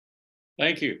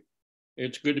Thank you.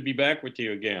 It's good to be back with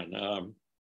you again.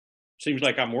 Seems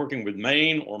like I'm working with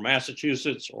Maine or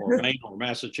Massachusetts or Maine or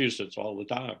Massachusetts all the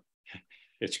time.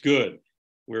 It's good.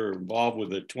 We're involved with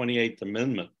the 28th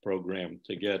Amendment program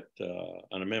to get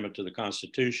an amendment to the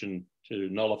Constitution to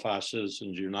nullify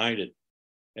Citizens United.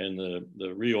 And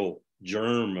the real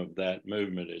germ of that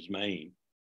movement is Maine.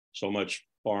 So much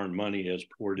foreign money has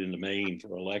poured into Maine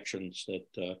for elections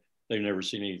that they've never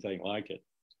seen anything like it.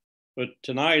 But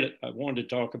tonight, I wanted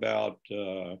to talk about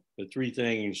the three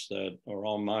things that are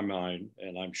on my mind,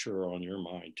 and I'm sure on your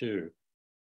mind too,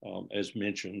 as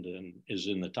mentioned and is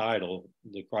in the title,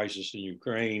 the crisis in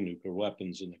Ukraine, nuclear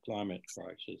weapons, and the climate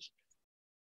crisis.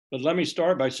 But let me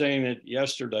start by saying that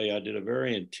yesterday I did a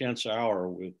very intense hour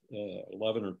with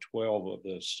 11 or 12 of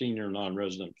the senior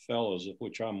non-resident fellows, of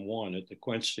which I'm one at the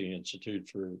Quincy Institute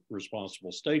for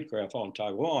Responsible Statecraft on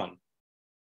Taiwan.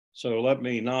 So let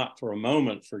me not for a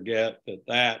moment forget that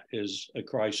that is a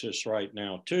crisis right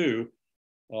now too.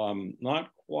 Not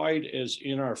quite as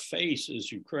in our face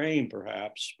as Ukraine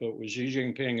perhaps, but with Xi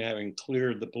Jinping having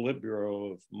cleared the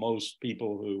Politburo of most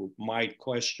people who might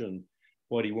question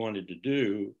what he wanted to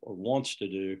do or wants to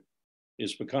do,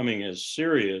 is becoming as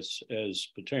serious as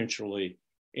potentially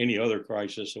any other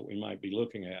crisis that we might be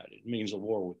looking at. It means a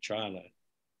war with China.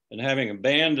 And having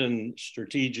abandoned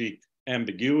strategic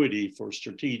ambiguity for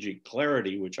strategic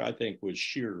clarity, which I think was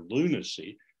sheer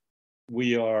lunacy,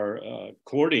 we are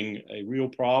courting a real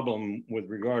problem with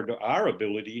regard to our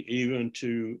ability, even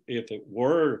to, if it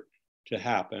were to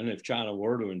happen, if China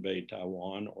were to invade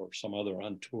Taiwan or some other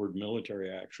untoward military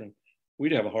action,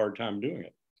 we'd have a hard time doing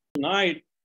it. Tonight,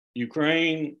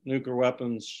 Ukraine, nuclear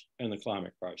weapons, and the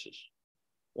climate crisis.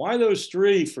 Why those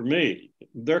three for me?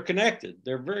 They're connected.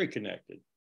 They're very connected.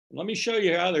 Let me show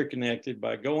you how they're connected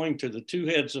by going to the two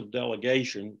heads of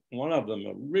delegation, one of them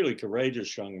a really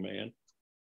courageous young man,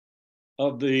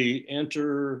 of the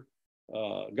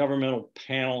Intergovernmental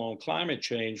Panel on Climate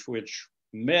Change, which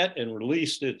met and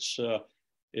released its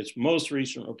most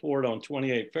recent report on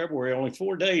 28 February, only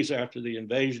 4 days after the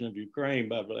invasion of Ukraine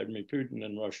by Vladimir Putin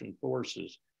and Russian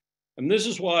forces. And this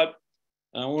is what,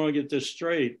 I want to get this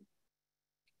straight,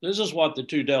 this is what the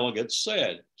two delegates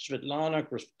said. Svetlana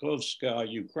Kraskovskaya,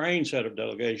 Ukraine's head of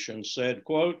delegation, said,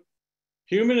 quote,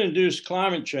 human-induced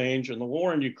climate change and the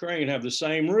war in Ukraine have the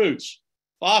same roots,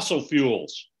 fossil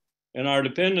fuels, and our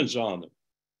dependence on them.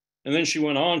 And then she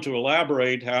went on to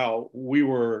elaborate how we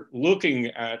were looking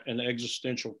at an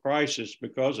existential crisis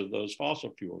because of those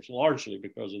fossil fuels, largely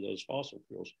because of those fossil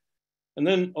fuels. And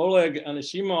then Oleg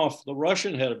Anisimov, the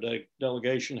Russian head of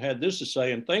delegation, had this to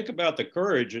say, and think about the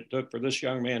courage it took for this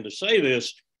young man to say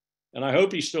this, and I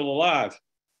hope he's still alive.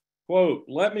 Quote,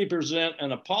 let me present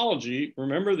an apology.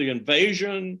 Remember, the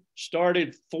invasion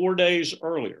started 4 days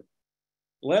earlier.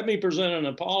 Let me present an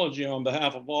apology on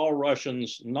behalf of all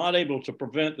Russians not able to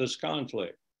prevent this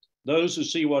conflict. Those who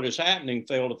see what is happening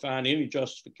fail to find any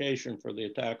justification for the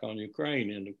attack on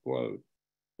Ukraine, end of quote.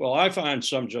 Well, I find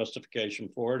some justification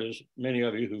for it, as many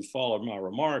of you who followed my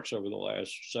remarks over the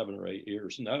last 7 or 8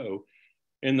 years know,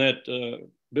 in that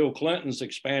Bill Clinton's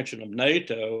expansion of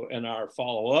NATO and our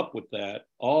follow-up with that,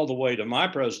 all the way to my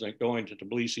president going to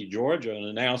Tbilisi, Georgia, and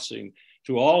announcing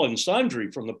to all and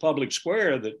sundry from the public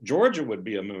square that Georgia would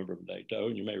be a member of NATO.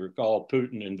 And you may recall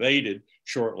Putin invaded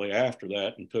shortly after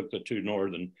that and took the two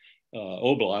northern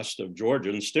oblasts of Georgia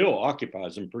and still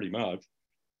occupies them pretty much.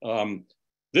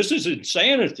 This is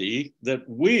insanity that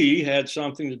we had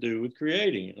something to do with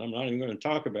creating. And I'm not even going to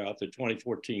talk about the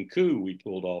 2014 coup we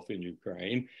pulled off in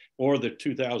Ukraine or the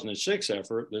 2006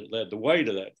 effort that led the way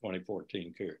to that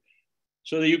 2014 coup.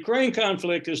 So the Ukraine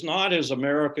conflict is not, as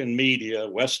American media,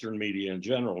 Western media in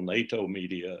general, NATO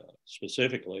media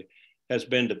specifically, has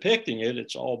been depicting it.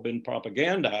 It's all been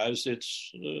propagandized.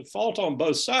 It's a fault on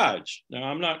both sides. Now,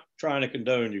 I'm not trying to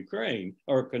condone Ukraine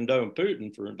or condone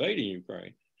Putin for invading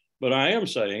Ukraine. But I am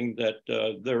saying that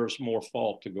there's more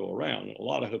fault to go around. A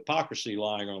lot of hypocrisy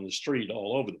lying on the street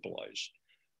all over the place.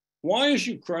 Why is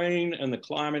Ukraine and the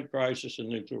climate crisis and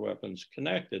nuclear weapons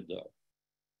connected, though?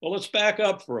 Well, let's back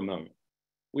up for a moment.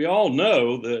 We all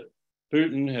know that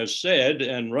Putin has said,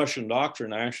 and Russian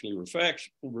doctrine actually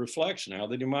reflects now,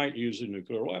 that he might use a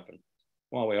nuclear weapon.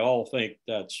 While we all think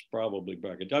that's probably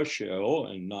braggadocio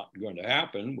and not going to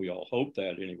happen, we all hope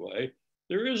that anyway,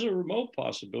 there is a remote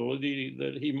possibility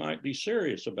that he might be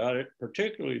serious about it,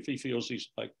 particularly if he feels he's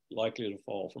likely to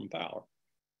fall from power.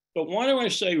 But why do I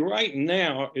say right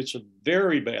now it's a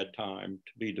very bad time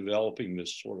to be developing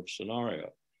this sort of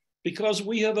scenario? Because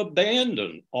we have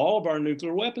abandoned all of our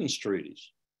nuclear weapons treaties.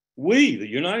 We, the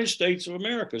United States of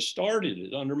America, started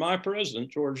it under my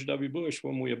president, George W. Bush,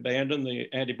 when we abandoned the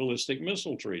anti-ballistic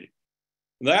missile treaty.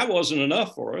 That wasn't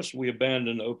enough for us. We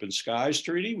abandoned the Open Skies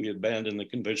Treaty. We abandoned the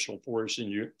Conventional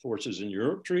Forces in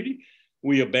Europe Treaty.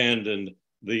 We abandoned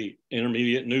the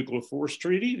Intermediate Nuclear Force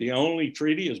Treaty, the only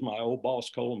treaty, as my old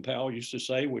boss Colin Powell used to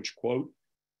say, which, quote,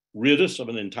 rid us of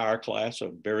an entire class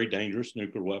of very dangerous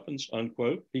nuclear weapons,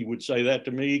 unquote. He would say that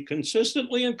to me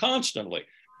consistently and constantly,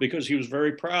 because he was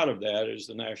very proud of that as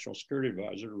the National Security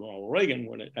Advisor to Ronald Reagan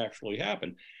when it actually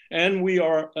happened. And we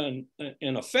are, in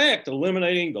effect,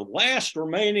 eliminating the last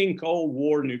remaining Cold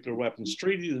War nuclear weapons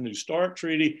treaty, the New START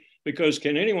Treaty, because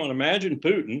can anyone imagine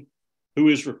Putin, who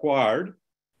is required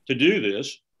to do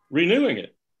this, renewing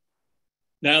it?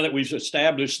 Now that we've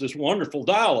established this wonderful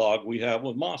dialogue we have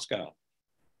with Moscow.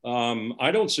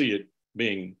 I don't see it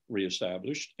being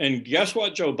reestablished. And guess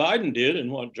what Joe Biden did,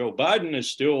 and what Joe Biden is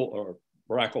still, or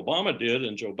Barack Obama did,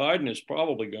 and Joe Biden is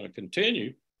probably going to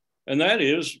continue, and that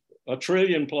is $1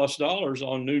 trillion+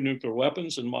 on new nuclear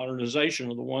weapons and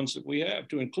modernization of the ones that we have,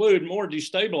 to include more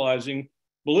destabilizing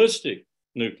ballistic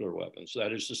nuclear weapons.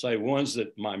 That is to say, ones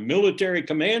that my military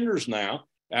commanders now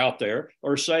out there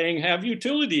are saying have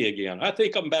utility again. I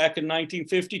think I'm back in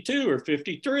 1952 or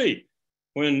 53,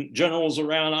 when generals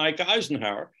around Ike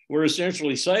Eisenhower were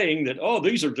essentially saying that, oh,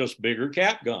 these are just bigger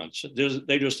cap guns.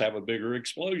 They just have a bigger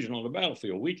explosion on the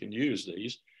battlefield. We can use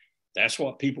these. That's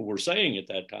what people were saying at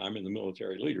that time in the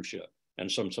military leadership, and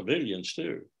some civilians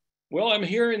too. Well, I'm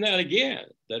hearing that again,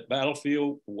 that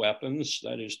battlefield weapons,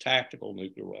 that is tactical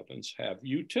nuclear weapons, have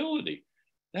utility.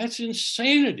 That's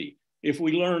insanity. If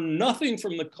we learn nothing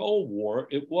from the Cold War,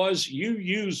 it was you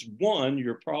use one,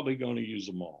 you're probably going to use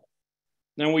them all.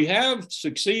 Now, we have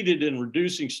succeeded in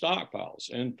reducing stockpiles,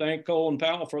 and thank Colin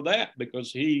Powell for that,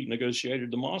 because he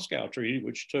negotiated the Moscow Treaty,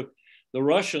 which took the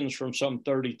Russians from some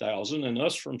 30,000 and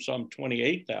us from some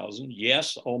 28,000,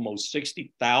 yes, almost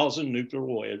 60,000 nuclear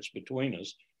warheads between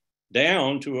us,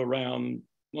 down to around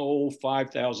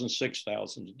 5,000,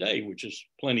 6,000 a day, which is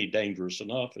plenty dangerous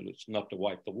enough, and it's enough to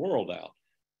wipe the world out.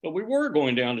 But we were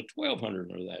going down to 1,200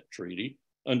 under that treaty,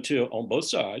 until, on both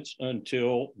sides,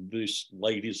 until this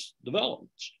latest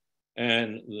developments.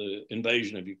 And the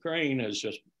invasion of Ukraine has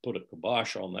just put a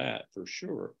kibosh on that for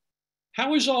sure.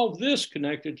 How is all this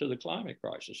connected to the climate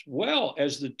crisis? Well,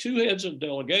 as the two heads of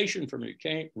delegation from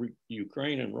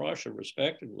Ukraine and Russia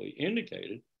respectively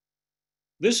indicated,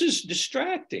 this is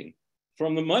distracting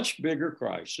from the much bigger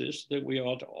crisis that we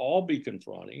ought to all be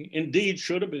confronting, indeed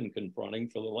should have been confronting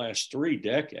for the last 3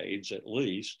 decades at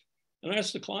least, and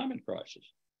that's the climate crisis.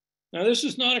 Now, this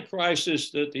is not a crisis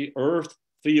that the Earth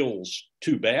feels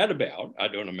too bad about. I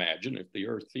don't imagine if the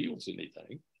Earth feels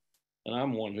anything, and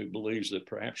I'm one who believes that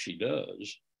perhaps she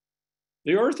does.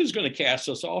 The Earth is going to cast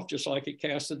us off just like it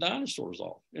cast the dinosaurs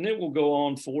off, and it will go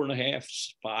on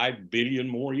 4.5, 5 billion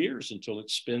more years until it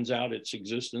spins out its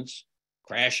existence,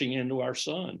 crashing into our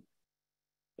sun.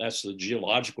 That's the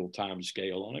geological time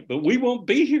scale on it, but we won't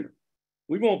be here.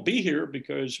 We won't be here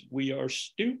because we are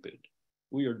stupid.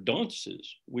 We are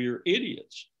dunces. We are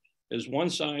idiots. As one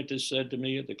scientist said to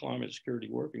me at the Climate Security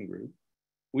Working Group,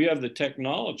 we have the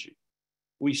technology.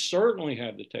 We certainly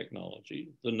have the technology,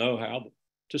 the know-how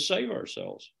to save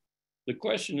ourselves. The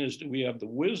question is, do we have the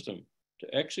wisdom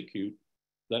to execute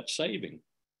that saving?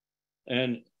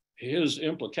 And his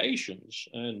implications,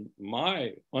 and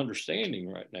my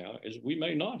understanding right now, is we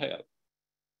may not have.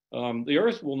 The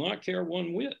Earth will not care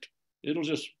one whit. It'll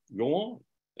just go on,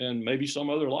 and maybe some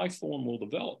other life form will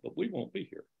develop, but we won't be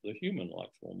here. The human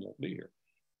life form won't be here.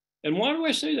 And why do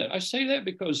I say that? I say that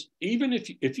because even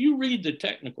if you read the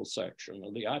technical section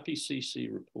of the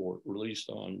IPCC report released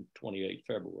on 28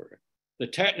 February, the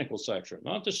technical section,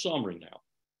 not the summary now.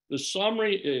 The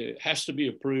summary has to be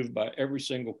approved by every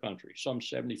single country, some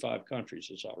 75 countries,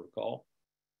 as I recall.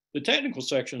 The technical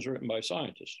section is written by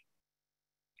scientists.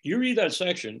 You read that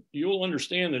section, you'll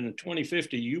understand that in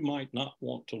 2050, you might not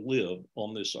want to live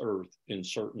on this earth in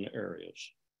certain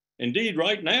areas. Indeed,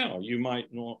 right now, you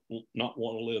might not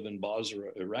want to live in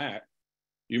Basra, Iraq.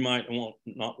 You might not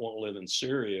want to live in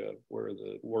Syria, where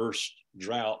the worst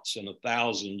droughts in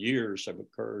 1,000 years have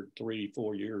occurred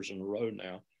 3-4 years in a row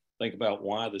now. Think about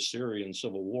why the Syrian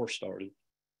civil war started.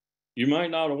 You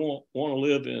might not want to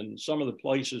live in some of the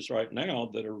places right now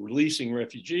that are releasing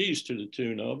refugees to the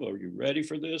tune of, are you ready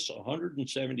for this?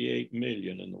 178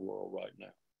 million in the world right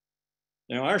now.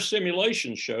 Now, our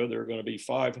simulations show there are going to be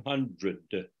 500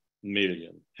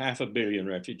 million, 500 million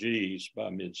refugees by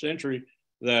mid-century,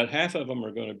 that half of them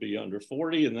are going to be under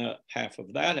 40, and that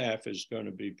half is going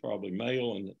to be probably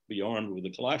male and be armed with a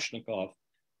Kalashnikov,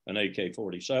 an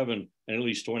AK-47, and at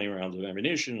least 20 rounds of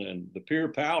ammunition, and the pure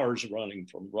powers running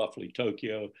from roughly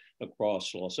Tokyo,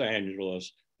 across Los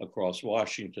Angeles, across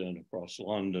Washington, across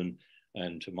London,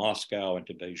 and to Moscow and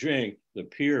to Beijing, the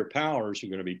peer powers are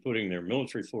going to be putting their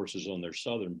military forces on their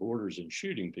southern borders and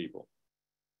shooting people.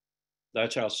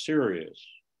 That's how serious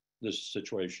this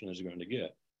situation is going to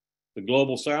get. The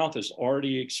global south is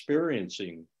already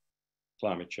experiencing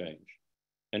climate change.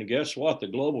 And guess what? The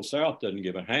global south doesn't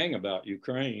give a hang about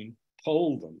Ukraine.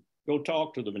 Poll them, go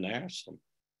talk to them and ask them.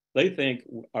 They think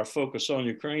our focus on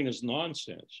Ukraine is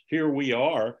nonsense. Here we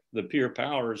are, the peer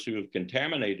powers who have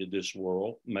contaminated this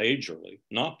world majorly,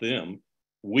 not them.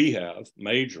 We have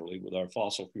majorly with our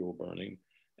fossil fuel burning,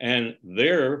 and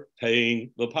they're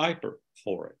paying the piper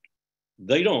for it.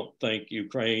 They don't think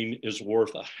Ukraine is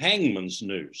worth a hangman's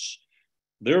noose.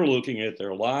 They're looking at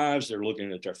their lives, they're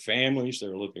looking at their families,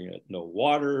 they're looking at no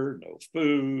water, no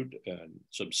food, and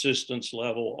subsistence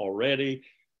level already.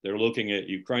 They're looking at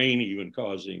Ukraine even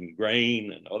causing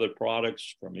grain and other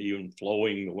products from even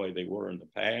flowing the way they were in the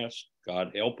past.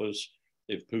 God help us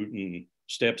if Putin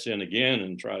steps in again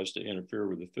and tries to interfere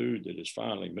with the food that is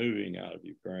finally moving out of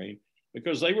Ukraine,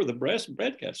 because they were the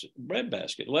bread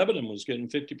basket. Lebanon was getting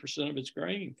 50% of its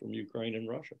grain from Ukraine and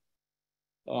Russia.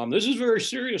 This is a very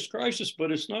serious crisis,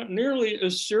 but it's not nearly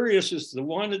as serious as the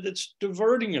one that's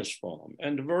diverting us from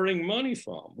and diverting money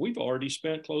from. We've already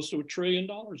spent close to $1 trillion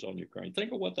on Ukraine.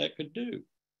 Think of what that could do.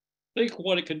 Think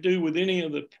what it could do with any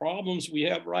of the problems we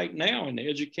have right now in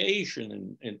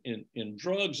education and in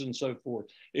drugs and so forth,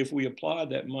 if we applied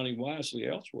that money wisely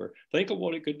elsewhere. Think of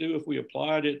what it could do if we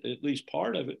applied it, at least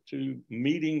part of it, to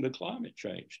meeting the climate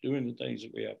change, doing the things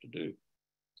that we have to do.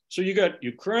 So you got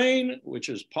Ukraine, which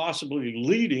is possibly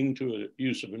leading to a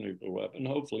use of a nuclear weapon,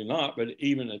 hopefully not, but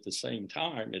even at the same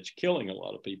time, it's killing a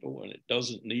lot of people and it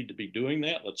doesn't need to be doing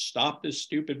that. Let's stop this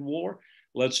stupid war.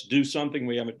 Let's do something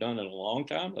we haven't done in a long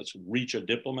time. Let's reach a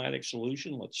diplomatic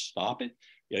solution. Let's stop it.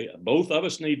 Yeah, both of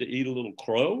us need to eat a little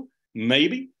crow,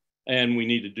 maybe, and we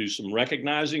need to do some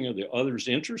recognizing of the other's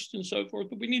interest and so forth,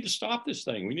 but we need to stop this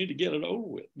thing. We need to get it over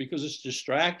with because it's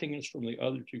distracting us from the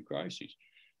other two crises.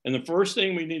 And the first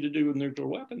thing we need to do with nuclear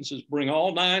weapons is bring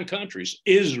all 9 countries,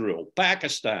 Israel,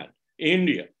 Pakistan,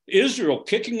 India, Israel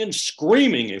kicking and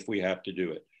screaming if we have to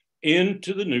do it,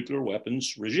 into the nuclear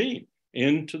weapons regime,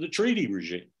 into the treaty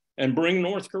regime, and bring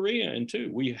North Korea in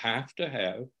too. We have to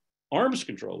have arms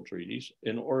control treaties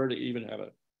in order to even have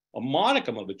a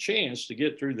modicum of a chance to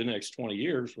get through the next 20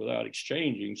 years without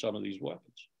exchanging some of these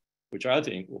weapons, which I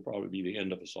think will probably be the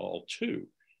end of us all too.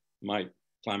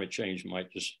 Climate change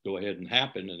might just go ahead and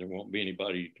happen and there won't be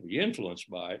anybody to be influenced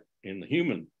by it in the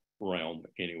human realm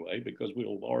anyway, because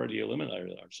we'll have already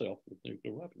eliminated ourselves with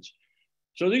nuclear weapons.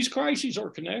 So these crises are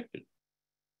connected.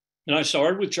 And I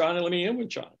started with China, let me end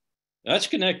with China. That's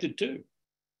connected too.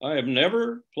 I have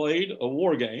never played a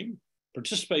war game,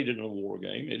 participated in a war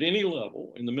game at any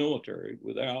level in the military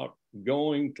without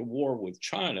going to war with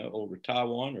China over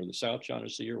Taiwan or the South China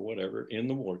Sea or whatever in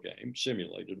the war game,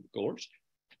 simulated of course,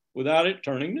 without it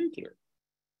turning nuclear.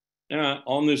 Now,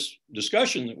 on this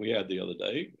discussion that we had the other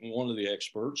day, one of the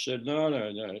experts said, no,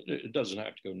 it doesn't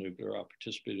have to go nuclear. I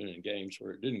participated in games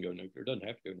where it didn't go nuclear. It doesn't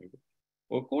have to go nuclear.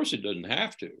 Well, of course it doesn't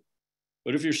have to.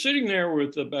 But if you're sitting there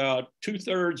with about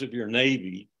 2/3 of your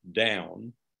Navy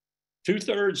down,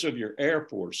 2/3 of your Air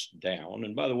Force down,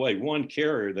 and by the way, one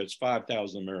carrier that's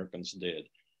 5,000 Americans dead.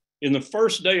 In the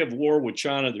first day of war with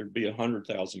China, there'd be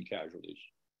 100,000 casualties.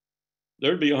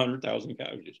 There'd be 100,000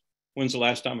 casualties. When's the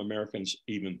last time Americans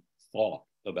even thought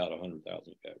about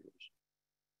 100,000 casualties?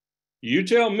 You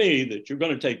tell me that you're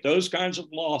going to take those kinds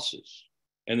of losses,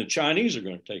 and the Chinese are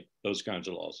going to take those kinds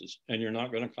of losses, and you're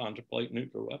not going to contemplate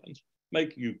nuclear weapons.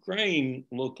 Make Ukraine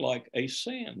look like a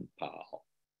sand pile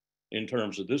in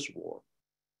terms of this war.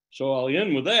 So I'll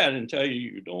end with that and tell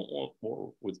you don't want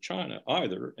war with China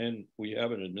either. And we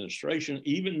have an administration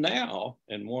even now,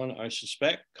 and one I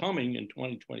suspect coming in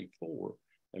 2024,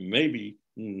 and maybe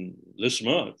this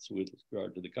month with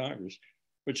regard to the Congress,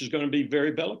 which is going to be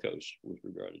very bellicose with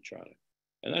regard to China.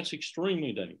 And that's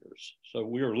extremely dangerous. So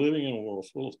we are living in a world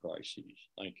full of crises.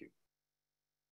 Thank you.